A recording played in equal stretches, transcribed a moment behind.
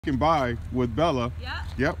by with Bella. Yeah.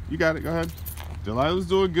 Yep, you got it. Go ahead. Delilah's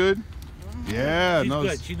doing good. Yeah, She's no.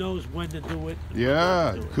 good. She knows when to do it.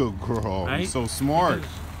 Yeah, good girl. Right? You're so smart.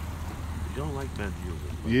 Because you don't like men to use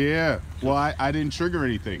it. Yeah. Well, I didn't trigger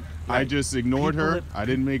anything. I Right. just ignored People her. I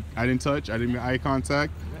didn't touch. I didn't make eye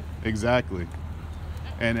contact. Exactly.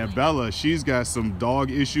 And at Bella, she's got some dog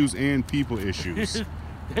issues and people issues.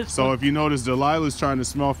 So if you notice, Delilah's trying to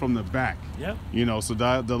smell from the back. Yep. You know, so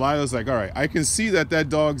Delilah's like, all right, I can see that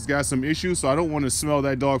dog's got some issues, so I don't want to smell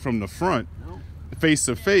that dog from the front, face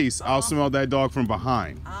to face. I'll smell that dog from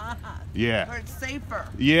behind. Yeah. Or it's safer.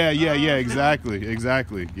 Yeah, exactly.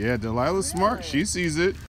 Yeah, Delilah's smart. She sees it.